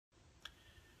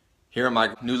Here in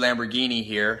my new Lamborghini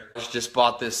here. Just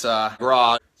bought this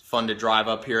garage. It's fun to drive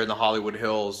up here in the Hollywood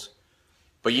Hills.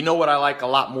 But you know what I like a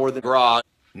lot more than garage?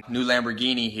 New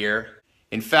Lamborghini here.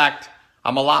 In fact,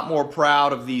 I'm a lot more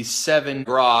proud of these 7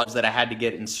 garages that I had to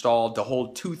get installed to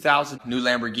hold 2,000 new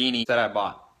Lamborghini that I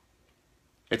bought.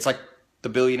 It's like the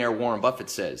billionaire Warren Buffett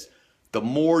says, the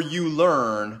more you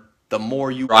learn, the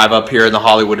more you drive up here in the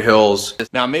Hollywood Hills.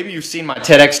 Now, maybe you've seen my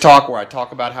TEDx talk where I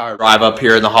talk about how I drive up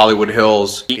here in the Hollywood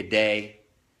Hills a day.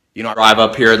 You know, I drive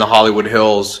up here in the Hollywood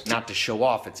Hills, not to show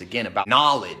off. It's again about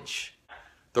knowledge.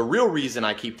 The real reason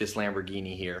I keep this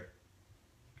Lamborghini here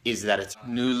is that it's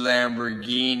new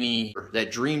Lamborghini,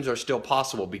 that dreams are still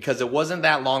possible, because it wasn't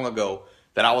that long ago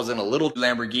that I was in a little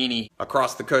Lamborghini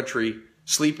across the country,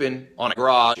 sleeping on a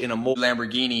garage in a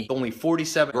Lamborghini, only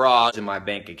 47 garages in my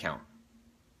bank account.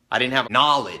 I didn't have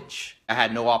knowledge. I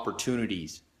had no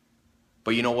opportunities.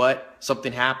 But you know what?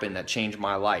 Something happened that changed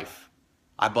my life.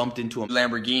 I bumped into a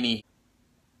Lamborghini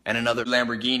and another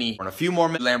Lamborghini and a few more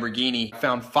Lamborghini. I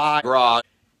found 5 garages,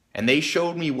 and they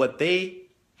showed me what they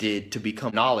did to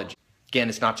become knowledge. Again,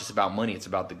 it's not just about money, it's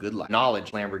about the good life.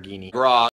 Knowledge, Lamborghini, garage.